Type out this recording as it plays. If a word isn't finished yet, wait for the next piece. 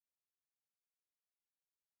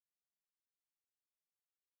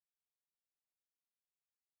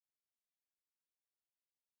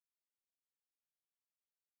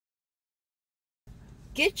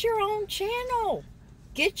Get your own channel.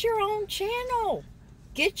 Get your own channel.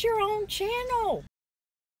 Get your own channel.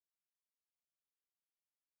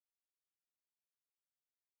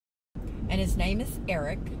 And his name is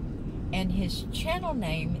Eric, and his channel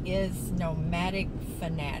name is Nomadic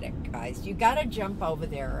Fanatic, guys. You got to jump over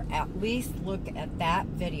there, at least look at that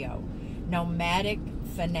video. Nomadic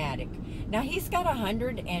Fanatic. Now, he's got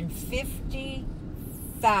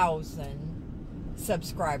 150,000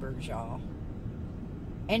 subscribers, y'all.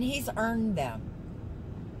 And he's earned them.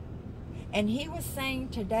 And he was saying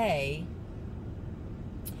today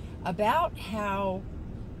about how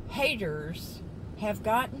haters have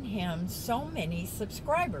gotten him so many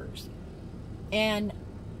subscribers. And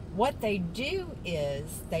what they do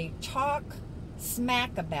is they talk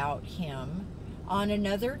smack about him on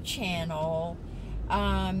another channel,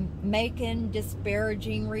 making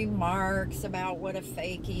disparaging remarks about what a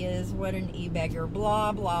fake he is, what an e-beggar,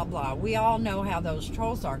 blah, blah, blah. We all know how those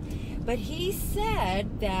trolls are. But he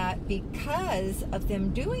said that because of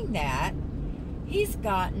them doing that, he's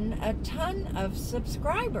gotten a ton of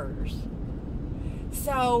subscribers.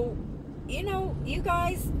 So, you know, you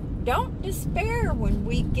guys, don't despair when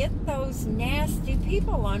we get those nasty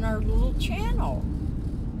people on our little channel,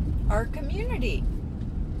 our community.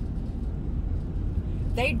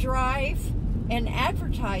 They drive and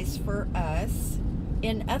advertise for us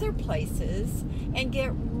in other places and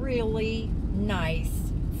get really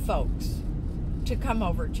nice folks to come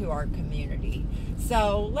over to our community.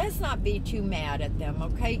 So let's not be too mad at them,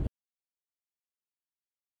 okay?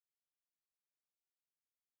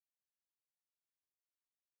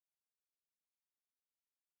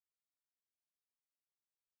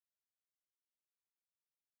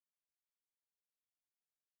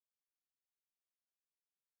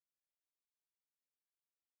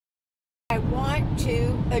 I want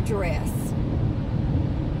to address.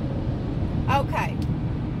 Okay.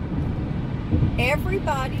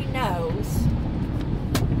 Everybody knows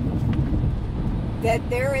that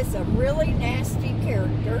there is a really nasty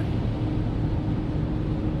character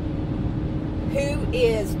who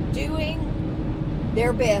is doing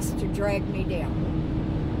their best to drag me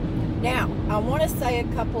down. Now, I want to say a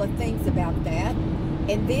couple of things about that,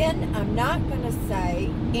 and then I'm not going to say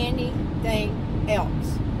anything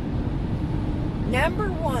else.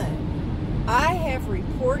 Number one, I have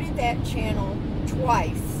reported that channel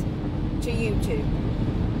twice to YouTube.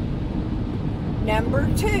 Number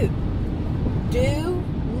two, do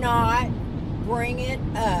not bring it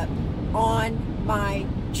up on my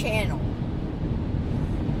channel.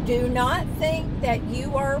 Do not think that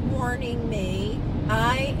you are warning me.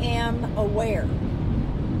 I am aware.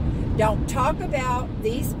 Don't talk about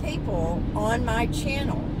these people on my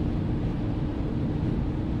channel.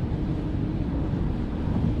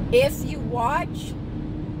 If you watch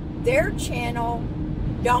their channel,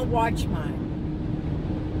 don't watch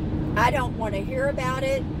mine. I don't want to hear about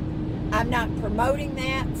it. I'm not promoting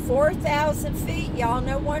that. 4,000 feet, y'all,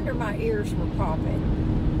 no wonder my ears were popping.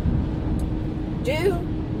 Do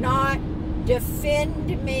not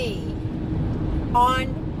defend me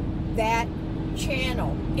on that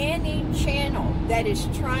channel. Any channel that is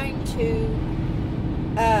trying to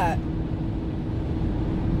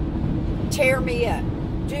tear me up.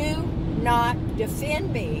 Do not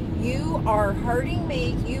defend me. You are hurting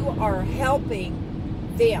me. You are helping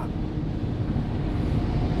them.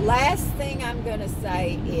 Last thing I'm going to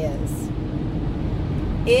say is,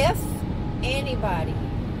 if anybody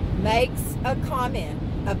makes a comment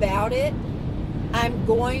about it, I'm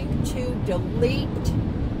going to delete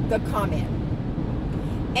the comment.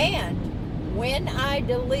 And when I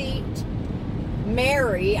delete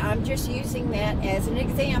Mary, I'm just using that as an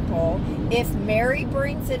example. If Mary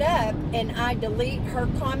brings it up and I delete her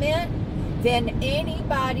comment, then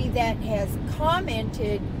anybody that has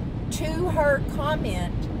commented to her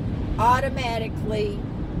comment automatically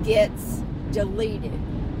gets deleted.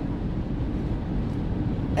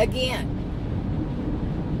 Again,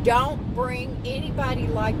 don't bring anybody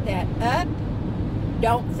like that up.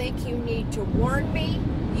 Don't think you need to warn me.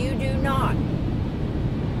 You do not.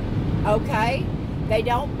 Okay? They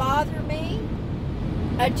don't bother me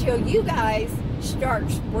until you guys start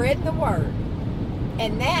spreading the word.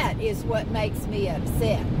 And that is what makes me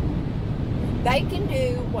upset. They can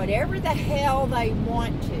do whatever the hell they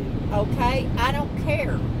want to, okay? I don't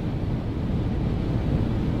care.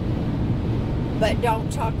 But don't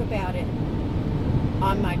talk about it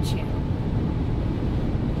on my channel.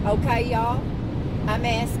 Okay, y'all? I'm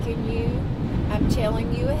asking you, I'm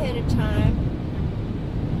telling you ahead of time.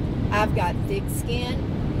 I've got thick skin.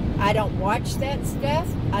 I don't watch that stuff.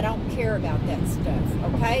 I don't care about that stuff,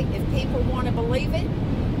 okay? If people want to believe it,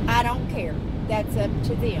 I don't care. that's up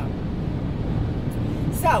to them.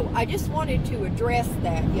 So I just wanted to address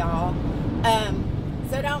that, y'all.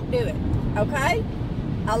 So don't do it, okay?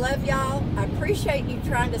 I love y'all. I appreciate you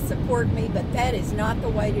trying to support me, but that is not the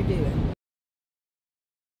way to do it.